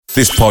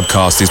This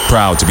podcast is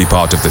proud to be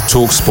part of the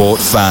TalkSport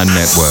Fan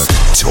Network.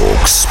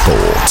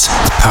 TalkSport.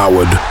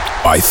 Powered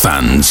by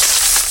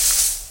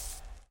fans.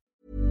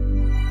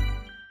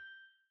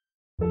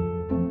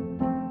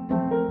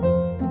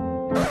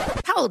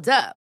 Hold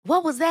up.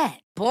 What was that?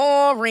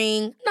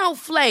 Boring. No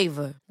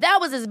flavor. That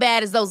was as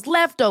bad as those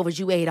leftovers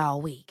you ate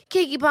all week.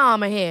 Keke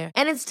Palmer here.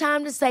 And it's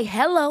time to say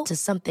hello to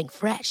something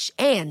fresh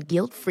and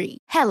guilt-free.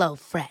 Hello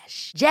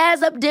Fresh.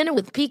 Jazz up dinner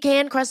with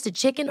pecan-crusted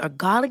chicken or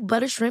garlic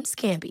butter shrimp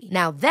scampi.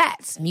 Now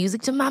that's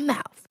music to my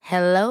mouth.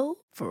 Hello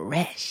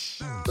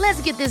Fresh.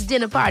 Let's get this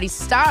dinner party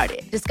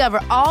started.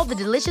 Discover all the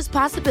delicious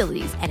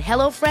possibilities at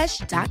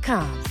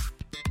HelloFresh.com.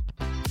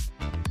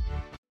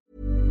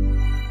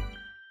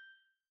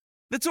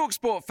 The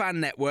TalkSport Fan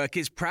Network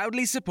is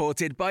proudly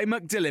supported by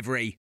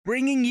McDelivery,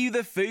 bringing you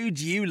the food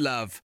you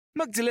love.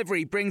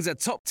 McDelivery brings a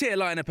top-tier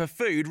lineup of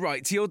food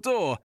right to your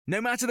door.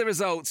 No matter the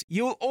result,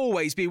 you'll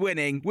always be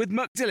winning with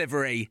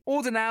McDelivery.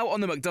 Order now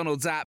on the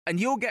McDonald's app and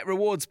you'll get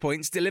rewards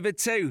points delivered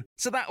too.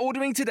 So that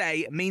ordering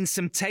today means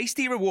some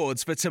tasty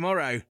rewards for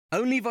tomorrow.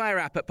 Only via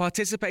app at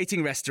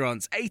participating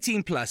restaurants.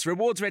 18 plus.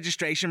 Rewards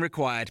registration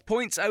required.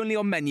 Points only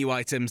on menu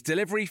items.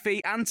 Delivery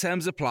fee and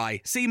terms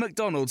apply. See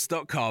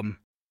mcdonalds.com.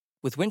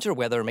 With winter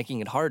weather making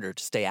it harder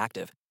to stay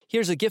active,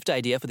 here's a gift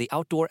idea for the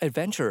outdoor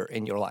adventurer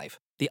in your life.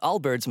 The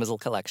Allbirds Mizzle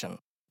Collection.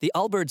 The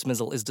Allbirds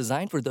Mizzle is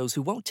designed for those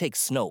who won't take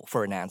snow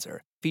for an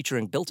answer,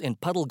 featuring built-in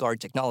puddle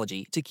guard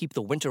technology to keep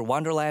the winter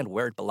wonderland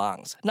where it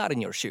belongs, not in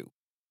your shoe.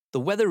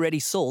 The weather-ready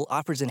sole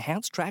offers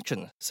enhanced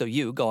traction, so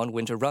you go on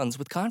winter runs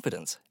with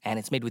confidence. And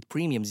it's made with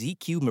premium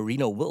ZQ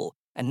merino wool,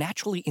 a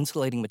naturally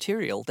insulating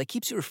material that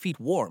keeps your feet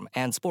warm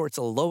and sports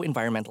a low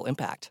environmental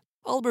impact.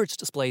 Allbirds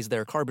displays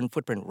their carbon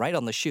footprint right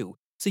on the shoe,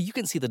 so you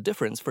can see the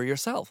difference for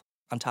yourself.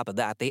 On top of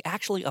that, they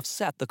actually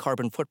offset the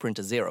carbon footprint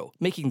to zero,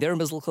 making their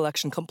Mizzle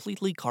collection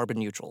completely carbon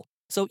neutral.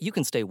 So you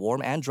can stay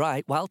warm and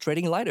dry while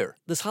treading lighter.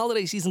 This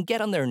holiday season,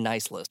 get on their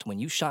nice list when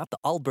you shop the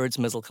Allbirds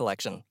Mizzle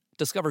collection.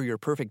 Discover your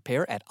perfect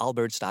pair at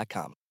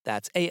allbirds.com.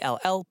 That's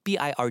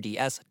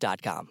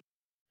ALLBIRDS.com.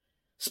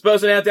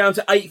 Spurs are now down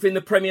to 8th in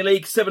the Premier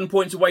League, 7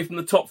 points away from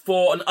the top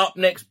 4, and up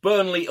next,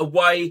 Burnley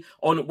away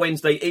on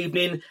Wednesday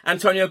evening.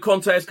 Antonio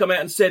Conte has come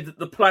out and said that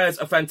the players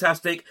are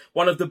fantastic,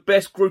 one of the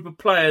best group of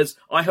players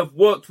I have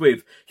worked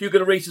with. Hugo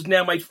Lloris has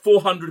now made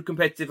 400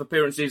 competitive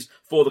appearances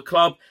for the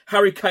club.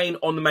 Harry Kane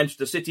on the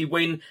Manchester City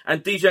win,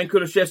 and Dejan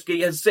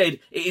Kulusevski has said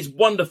it is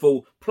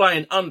wonderful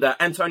playing under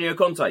Antonio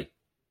Conte.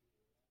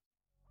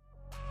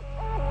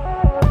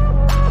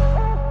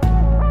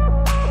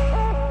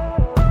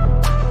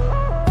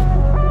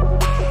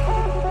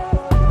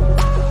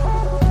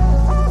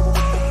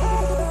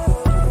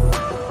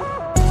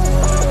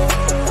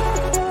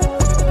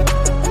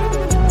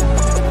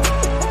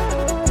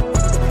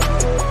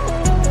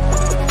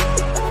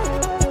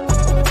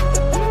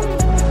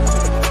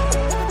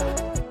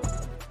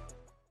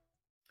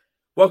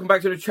 Welcome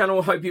back to the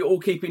channel. Hope you're all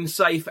keeping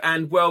safe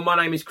and well. My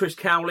name is Chris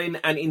Cowlin,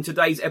 and in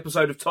today's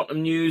episode of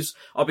Tottenham News,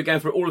 I'll be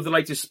going through all of the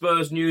latest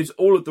Spurs news,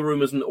 all of the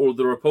rumours and all of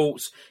the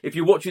reports. If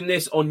you're watching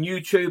this on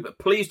YouTube,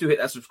 please do hit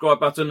that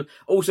subscribe button.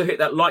 Also hit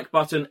that like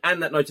button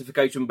and that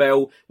notification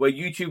bell, where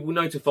YouTube will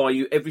notify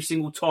you every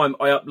single time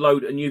I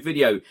upload a new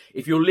video.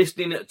 If you're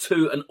listening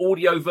to an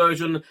audio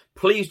version,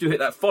 please do hit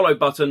that follow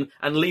button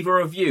and leave a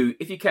review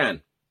if you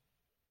can.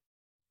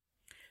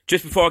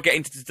 Just before I get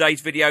into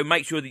today's video,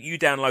 make sure that you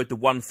download the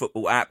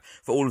OneFootball app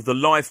for all of the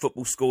live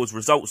football scores,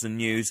 results and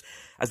news,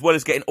 as well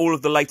as getting all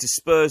of the latest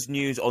Spurs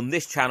news on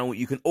this channel.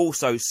 You can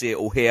also see it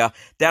all here.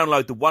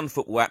 Download the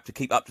OneFootball app to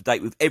keep up to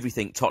date with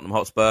everything Tottenham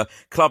Hotspur,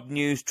 club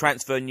news,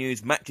 transfer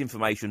news, match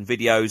information,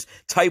 videos,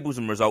 tables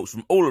and results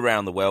from all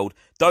around the world.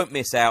 Don't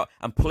miss out,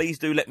 and please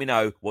do let me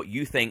know what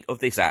you think of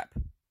this app.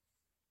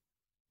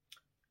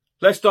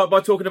 Let's start by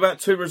talking about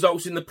two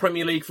results in the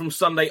Premier League from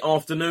Sunday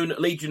afternoon.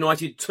 Leeds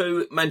United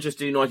 2,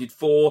 Manchester United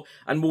 4,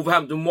 and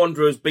Wolverhampton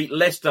Wanderers beat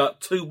Leicester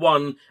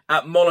 2-1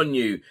 at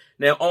Molineux.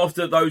 Now,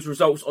 after those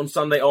results on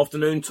Sunday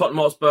afternoon, Tottenham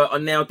Hotspur are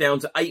now down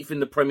to 8th in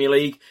the Premier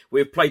League.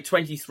 We have played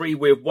 23,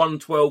 we have won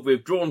 12, we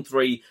have drawn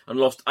 3 and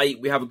lost 8.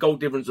 We have a goal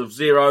difference of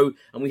 0,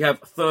 and we have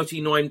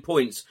 39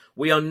 points.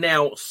 We are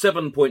now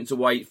 7 points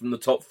away from the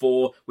top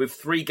 4, with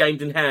 3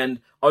 games in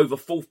hand over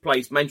 4th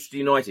place Manchester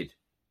United.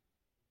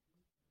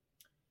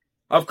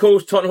 Of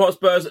course, Tottenham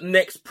Hotspur's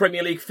next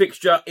Premier League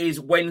fixture is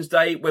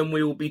Wednesday, when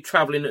we will be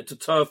travelling to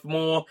Turf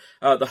Moor,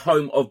 the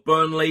home of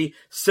Burnley,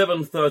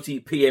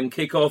 7:30pm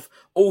kickoff.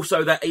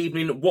 Also that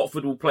evening,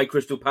 Watford will play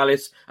Crystal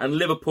Palace and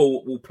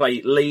Liverpool will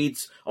play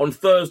Leeds. On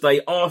Thursday,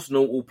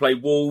 Arsenal will play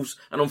Wolves,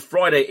 and on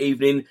Friday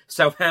evening,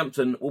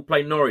 Southampton will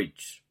play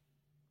Norwich.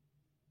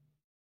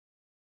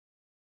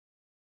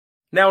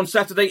 Now on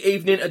Saturday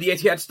evening at the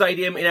Etihad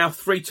Stadium in our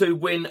 3-2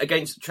 win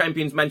against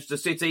champions Manchester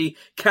City,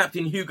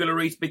 captain Hugo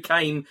Lloris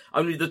became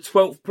only the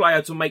 12th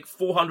player to make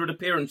 400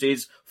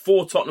 appearances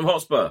for Tottenham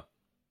Hotspur.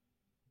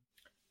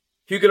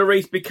 Hugo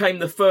Lloris became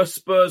the first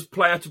Spurs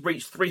player to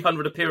reach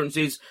 300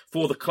 appearances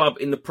for the club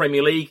in the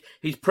Premier League.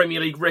 His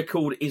Premier League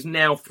record is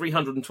now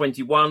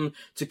 321.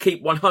 To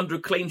keep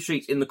 100 clean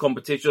sheets in the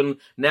competition,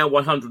 now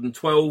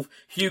 112.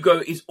 Hugo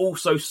is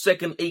also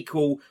second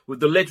equal with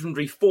the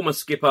legendary former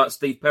skipper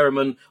Steve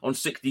Perryman on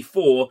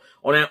 64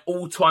 on our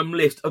all-time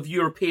list of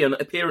European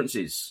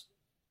appearances.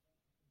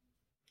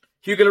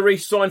 Hugo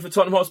Lloris signed for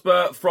Tottenham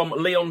Hotspur from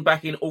Lyon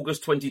back in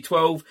August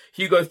 2012.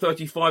 Hugo,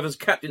 35, has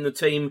captained the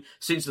team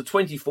since the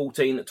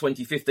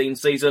 2014-2015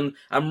 season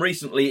and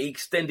recently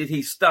extended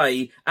his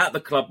stay at the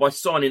club by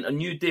signing a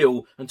new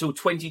deal until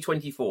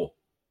 2024.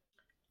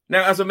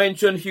 Now, as I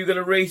mentioned, Hugo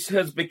Lloris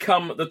has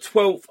become the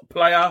 12th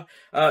player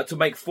to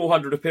make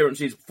 400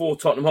 appearances for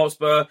Tottenham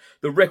Hotspur.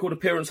 The record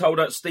appearance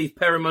holder, Steve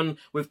Perryman,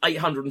 with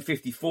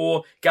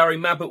 854. Gary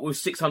Mabbutt with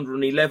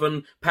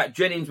 611. Pat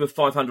Jennings with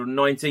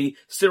 590.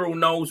 Cyril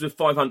Knowles with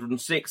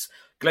 506.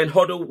 Glenn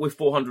Hoddle with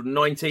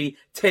 490,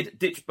 Ted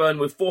Ditchburn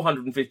with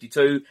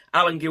 452,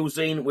 Alan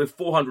Gilzine with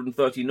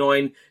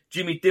 439,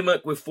 Jimmy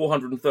Dimmock with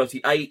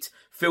 438,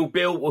 Phil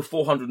Bill with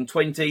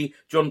 420,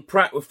 John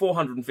Pratt with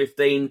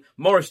 415,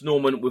 Maurice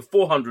Norman with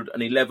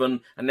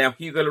 411, and now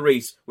Hugo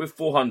Lloris with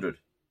 400.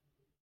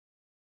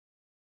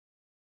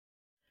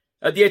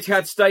 At the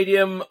Etihad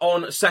Stadium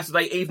on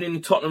Saturday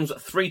evening, Tottenham's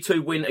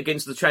 3-2 win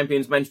against the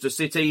champions Manchester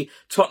City.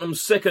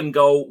 Tottenham's second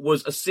goal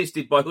was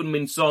assisted by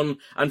Heung-min Son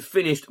and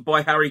finished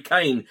by Harry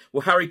Kane.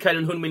 Well, Harry Kane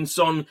and Heung-min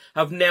Son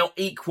have now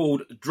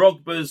equalled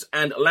Drogba's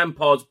and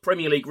Lampard's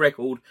Premier League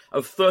record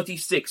of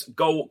 36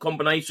 goal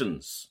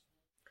combinations.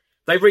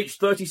 They reached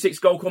 36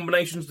 goal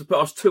combinations to put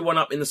us 2-1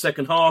 up in the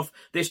second half.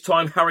 This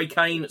time, Harry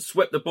Kane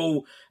swept the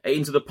ball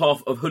into the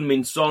path of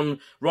Heung-min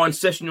Son. Ryan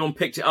Sessegnon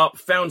picked it up,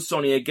 found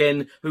Sonny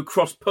again, who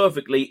crossed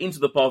perfectly into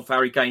the path of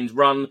Harry Kane's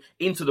run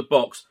into the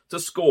box to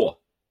score.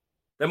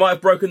 They might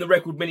have broken the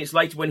record minutes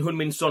later when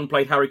Heung-min Son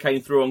played Harry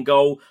Kane through on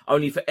goal,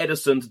 only for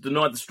Ederson to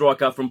deny the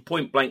striker from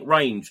point-blank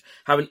range.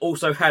 Having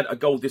also had a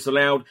goal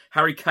disallowed,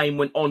 Harry Kane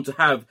went on to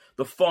have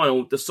the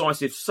final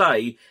decisive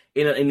say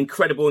in an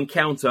incredible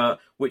encounter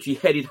which he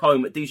headed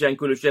home at Dejan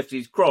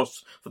Kulusevski's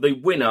cross for the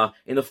winner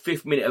in the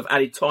 5th minute of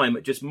added time,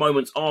 just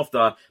moments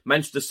after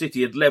Manchester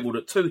City had levelled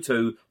at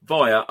 2-2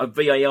 via a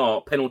VAR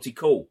penalty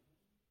call.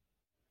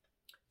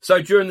 So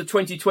during the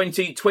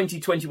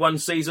 2020-2021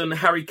 season,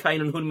 Harry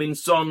Kane and Heung-min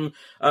Son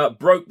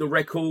broke the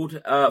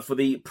record for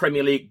the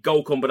Premier League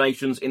goal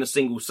combinations in a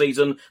single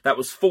season. That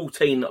was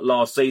 14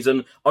 last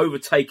season,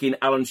 overtaking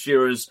Alan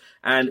Shearer's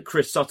and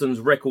Chris Sutton's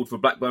record for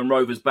Blackburn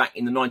Rovers back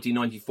in the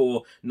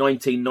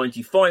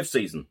 1994-1995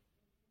 season.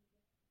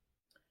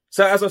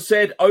 So, as I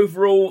said,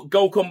 overall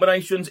goal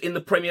combinations in the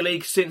Premier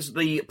League since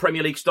the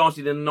Premier League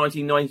started in the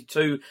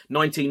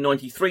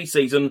 1992-1993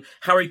 season,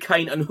 Harry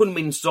Kane and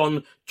Heung-min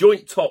Son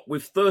joint top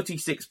with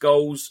 36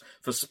 goals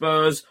for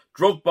Spurs,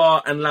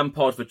 Drogba and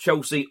Lampard for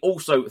Chelsea,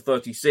 also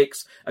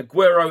 36,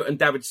 Aguero and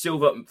David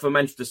Silva for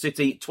Manchester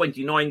City,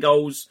 29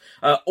 goals,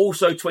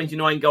 also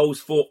 29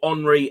 goals for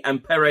Henry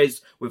and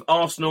Perez with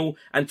Arsenal,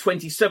 and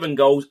 27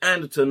 goals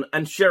Anderton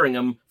and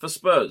Sheringham for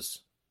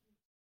Spurs.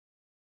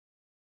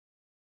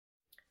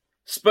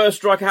 Spurs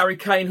striker Harry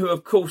Kane, who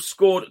of course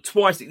scored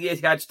twice at the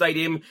Etihad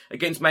Stadium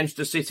against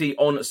Manchester City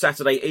on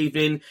Saturday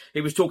evening.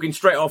 He was talking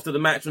straight after the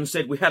match and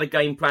said, "We had a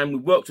game plan, we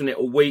worked on it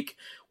all week.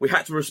 We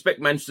had to respect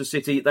Manchester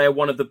City. They are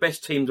one of the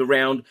best teams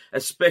around,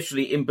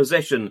 especially in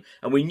possession.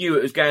 And we knew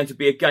it was going to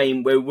be a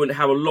game where we wouldn't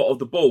have a lot of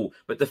the ball.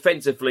 But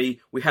defensively,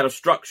 we had a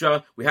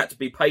structure, we had to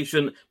be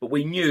patient, but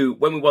we knew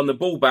when we won the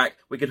ball back,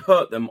 we could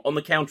hurt them on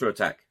the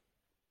counter-attack."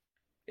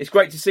 It's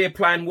great to see a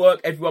plan work.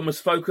 Everyone was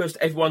focused.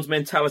 Everyone's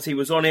mentality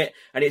was on it.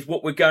 And it's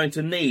what we're going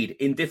to need.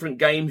 In different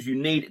games, you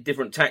need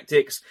different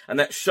tactics. And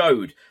that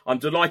showed. I'm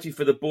delighted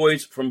for the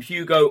boys from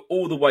Hugo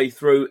all the way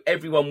through.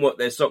 Everyone worked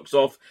their socks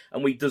off.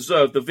 And we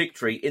deserved the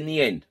victory in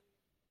the end.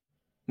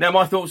 Now,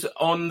 my thoughts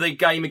on the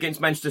game against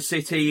Manchester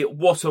City.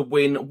 What a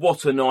win.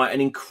 What a night.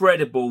 An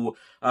incredible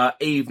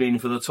evening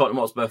for the Tottenham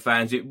Hotspur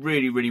fans. It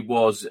really, really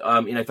was.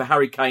 For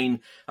Harry Kane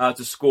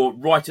to score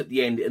right at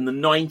the end in the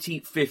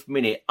 95th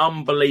minute.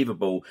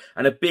 Unbelievable.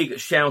 And a big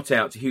shout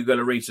out to Hugo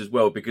Lloris as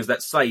well, because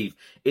that save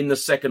in the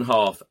second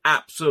half,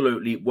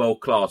 absolutely world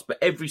class. But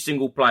every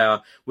single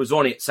player was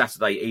on it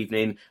Saturday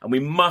evening. And we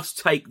must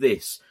take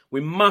this. We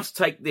must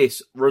take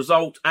this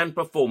result and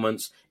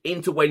performance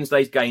into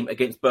Wednesday's game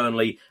against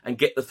Burnley and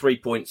get the 3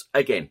 points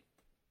again.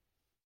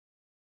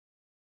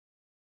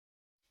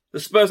 The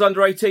Spurs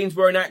under-18s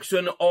were in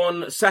action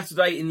on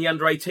Saturday in the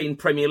under-18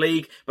 Premier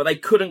League, but they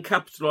couldn't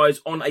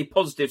capitalise on a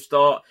positive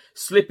start,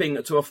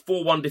 slipping to a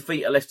 4-1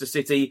 defeat at Leicester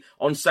City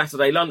on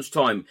Saturday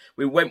lunchtime.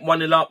 We went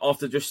 1-0 up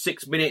after just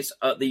 6 minutes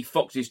at the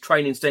Foxes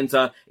training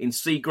centre in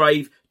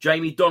Seagrave.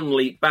 Jamie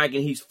Donnelly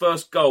bagging his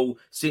first goal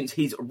since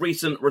his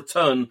recent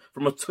return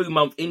from a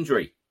 2-month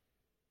injury.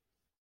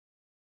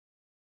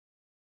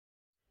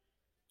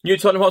 New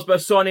Tottenham Hotspur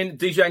signing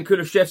Dejan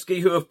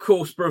Kulusevski, who of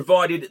course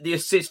provided the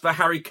assist for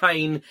Harry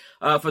Kane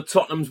for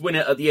Tottenham's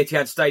winner at the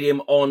Etihad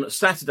Stadium on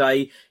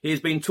Saturday. He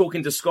has been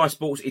talking to Sky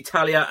Sports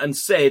Italia and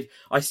said,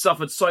 "I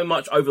suffered so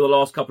much over the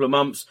last couple of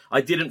months. I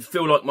didn't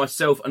feel like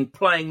myself, and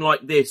playing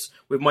like this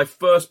with my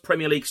first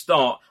Premier League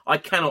start, I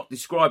cannot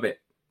describe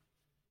it.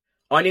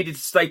 I needed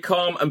to stay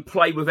calm and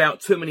play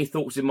without too many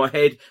thoughts in my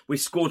head. We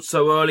scored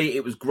so early,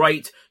 it was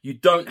great. You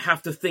don't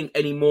have to think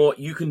anymore,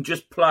 you can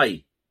just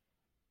play."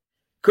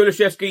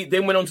 Kulusevski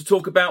then went on to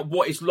talk about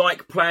what it's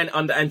like playing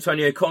under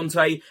Antonio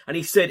Conte, and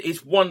he said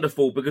it's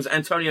wonderful because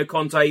Antonio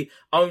Conte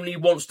only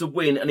wants to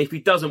win, and if he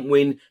doesn't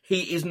win,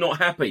 he is not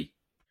happy.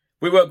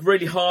 "We work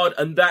really hard,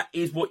 and that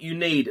is what you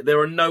need. There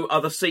are no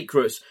other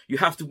secrets. You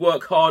have to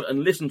work hard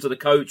and listen to the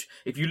coach.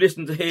 If you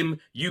listen to him,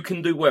 you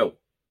can do well."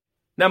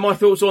 Now, my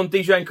thoughts on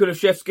Dejan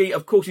Kulusevski.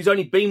 Of course, he's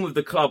only been with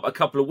the club a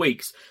couple of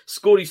weeks.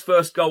 Scored his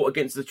first goal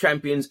against the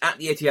champions at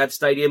the Etihad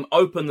Stadium.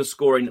 Opened the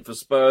scoring for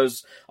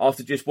Spurs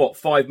after just,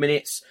 5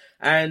 minutes.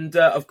 And,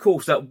 of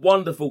course, that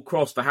wonderful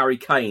cross for Harry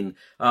Kane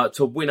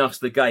to win us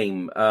the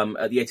game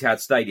at the Etihad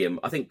Stadium.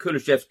 I think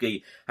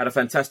Kulusevski had a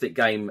fantastic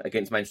game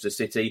against Manchester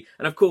City.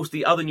 And, of course,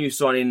 the other new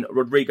signing,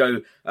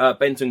 Rodrigo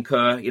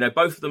Bentancur,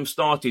 both of them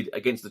started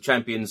against the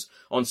champions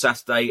on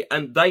Saturday.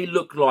 And they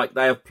look like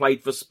they have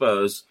played for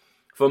Spurs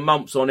for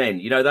months on end.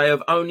 They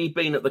have only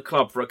been at the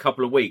club for a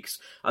couple of weeks,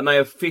 and they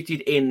have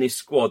fitted in this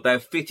squad. They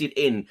have fitted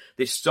in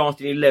this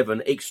starting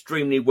 11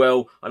 extremely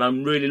well, and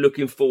I'm really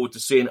looking forward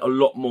to seeing a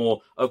lot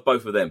more of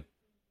both of them.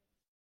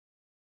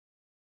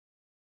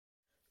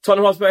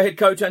 Tottenham Hotspur head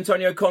coach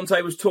Antonio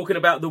Conte was talking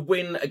about the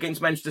win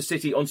against Manchester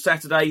City on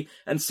Saturday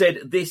and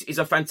said, "This is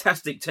a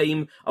fantastic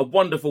team, a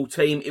wonderful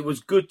team. It was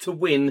good to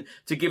win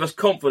to give us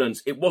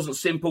confidence. It wasn't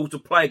simple to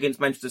play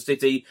against Manchester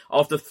City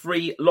after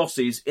 3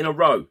 losses in a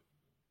row.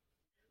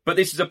 But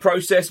this is a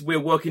process. We're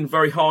working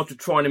very hard to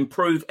try and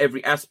improve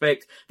every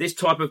aspect. This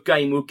type of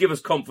game will give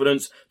us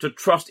confidence to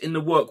trust in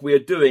the work we are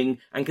doing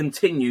and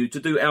continue to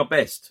do our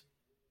best.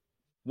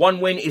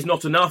 One win is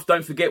not enough.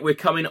 Don't forget we're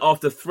coming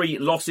after 3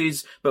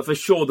 losses, but for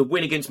sure the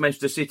win against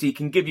Manchester City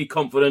can give you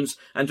confidence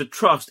and to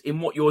trust in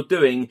what you're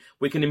doing.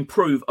 We can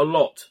improve a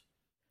lot."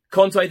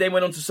 Conte then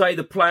went on to say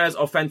the players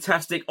are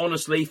fantastic.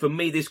 Honestly, for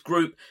me, this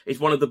group is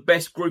one of the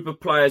best group of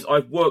players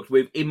I've worked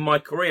with in my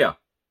career.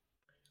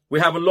 We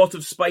have a lot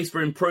of space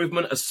for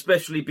improvement,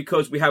 especially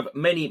because we have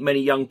many, many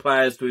young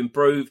players to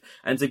improve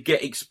and to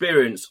get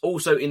experience.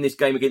 Also in this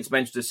game against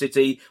Manchester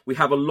City, we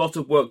have a lot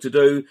of work to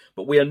do,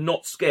 but we are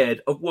not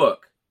scared of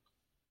work.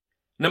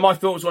 Now, my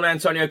thoughts on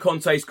Antonio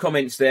Conte's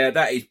comments there,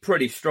 that is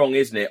pretty strong,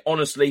 isn't it?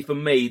 Honestly, for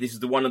me, this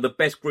is one of the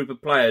best group of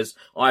players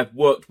I've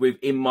worked with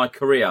in my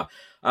career.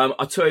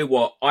 I tell you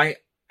what, I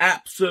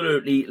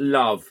absolutely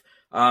love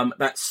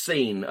that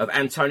scene of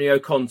Antonio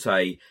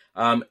Conte,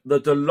 the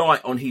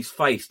delight on his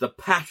face, the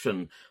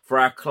passion for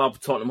our club,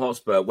 Tottenham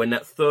Hotspur, when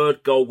that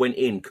third goal went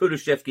in.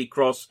 Kulusevski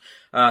cross,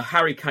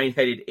 Harry Kane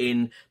headed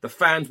in. The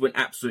fans went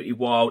absolutely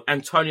wild.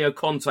 Antonio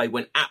Conte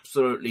went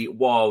absolutely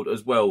wild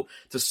as well.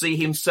 To see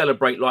him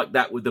celebrate like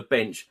that with the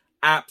bench,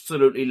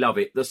 absolutely love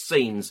it. The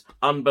scene's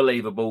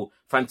unbelievable,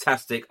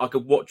 fantastic. I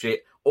could watch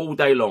it all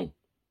day long.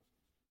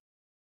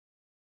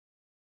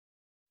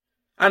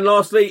 And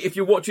lastly, if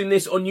you're watching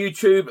this on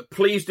YouTube,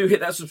 please do hit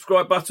that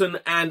subscribe button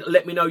and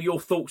let me know your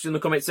thoughts in the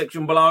comment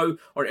section below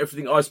on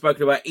everything I've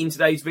spoken about in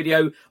today's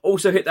video.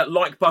 Also hit that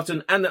like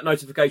button and that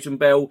notification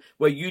bell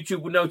where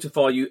YouTube will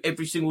notify you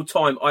every single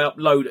time I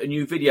upload a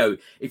new video.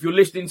 If you're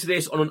listening to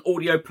this on an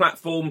audio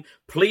platform,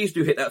 please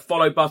do hit that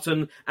follow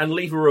button and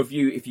leave a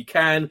review if you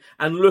can.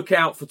 And look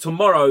out for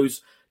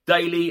tomorrow's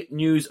daily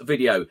news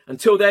video.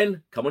 Until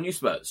then, come on you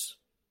Spurs.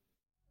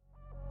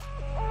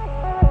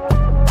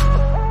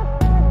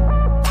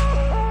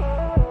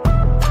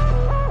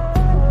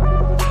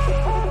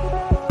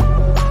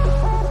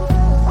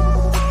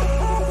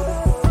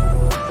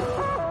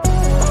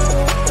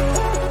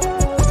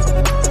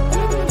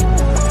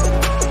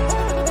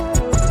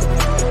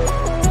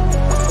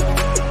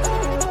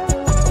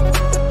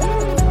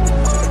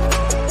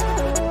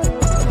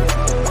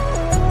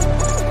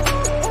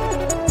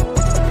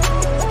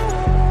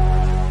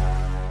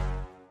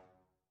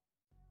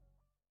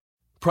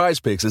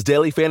 PrizePicks is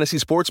daily fantasy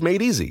sports made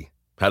easy.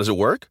 How does it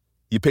work?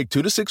 You pick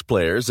 2 to 6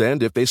 players,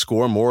 and if they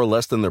score more or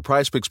less than their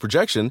PrizePicks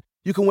projection,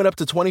 you can win up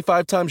to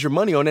 25 times your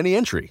money on any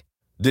entry.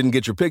 Didn't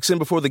get your picks in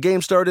before the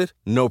game started?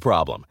 No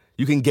problem.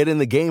 You can get in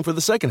the game for the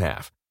second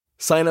half.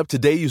 Sign up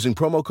today using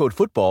promo code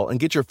FOOTBALL and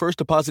get your first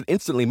deposit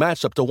instantly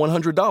matched up to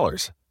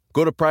 $100.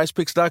 Go to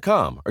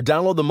PrizePicks.com or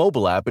download the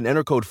mobile app and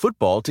enter code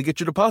FOOTBALL to get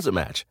your deposit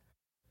match.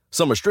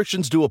 Some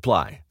restrictions do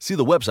apply. See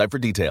the website for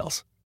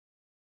details.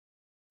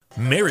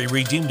 Mary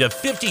redeemed a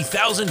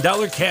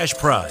 $50,000 cash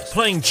prize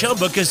playing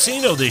Chumba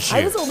Casino this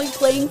year. I was only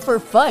playing for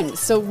fun,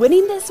 so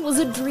winning this was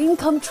a dream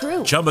come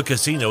true. Chumba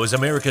Casino is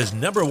America's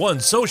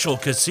 #1 social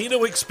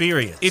casino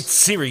experience. It's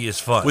serious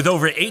fun. With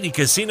over 80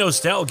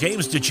 casino-style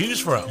games to choose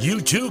from,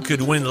 you too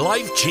could win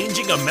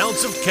life-changing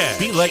amounts of cash.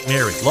 Be like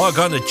Mary. Log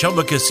on to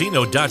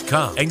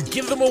ChumbaCasino.com and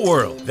give them a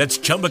whirl. That's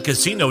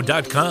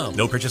ChumbaCasino.com.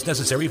 No purchase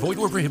necessary. Void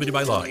where prohibited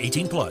by law.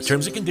 18+.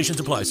 Terms and conditions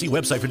apply. See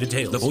website for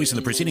details. The voice in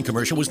the preceding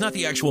commercial was not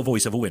the actual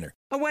voice of a winner.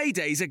 Away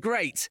days are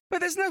great, but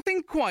there's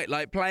nothing quite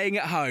like playing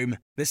at home.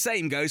 The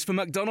same goes for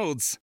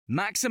McDonald's.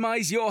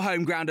 Maximise your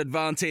home ground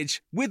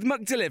advantage with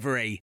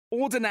McDelivery.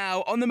 Order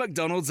now on the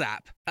McDonald's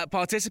app. At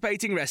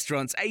participating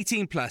restaurants,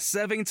 18+,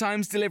 serving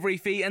times, delivery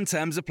fee and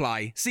terms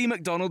apply. See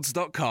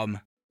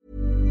mcdonalds.com.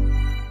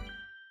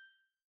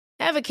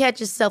 Ever catch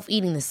yourself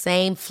eating the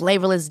same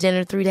flavorless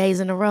dinner 3 days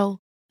in a row?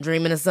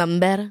 Dreaming of something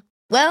better?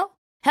 Well,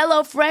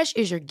 HelloFresh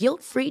is your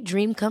guilt-free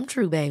dream come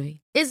true, baby.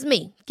 It's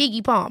me,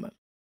 Keke Palmer.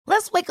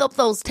 Let's wake up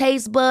those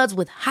taste buds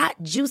with hot,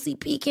 juicy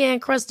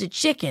pecan-crusted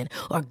chicken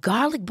or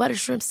garlic butter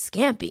shrimp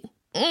scampi.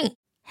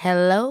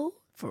 Hello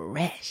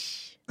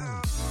Fresh.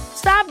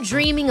 Stop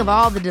dreaming of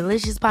all the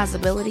delicious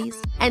possibilities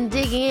and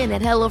dig in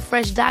at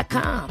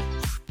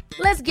HelloFresh.com.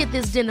 Let's get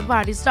this dinner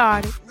party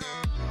started.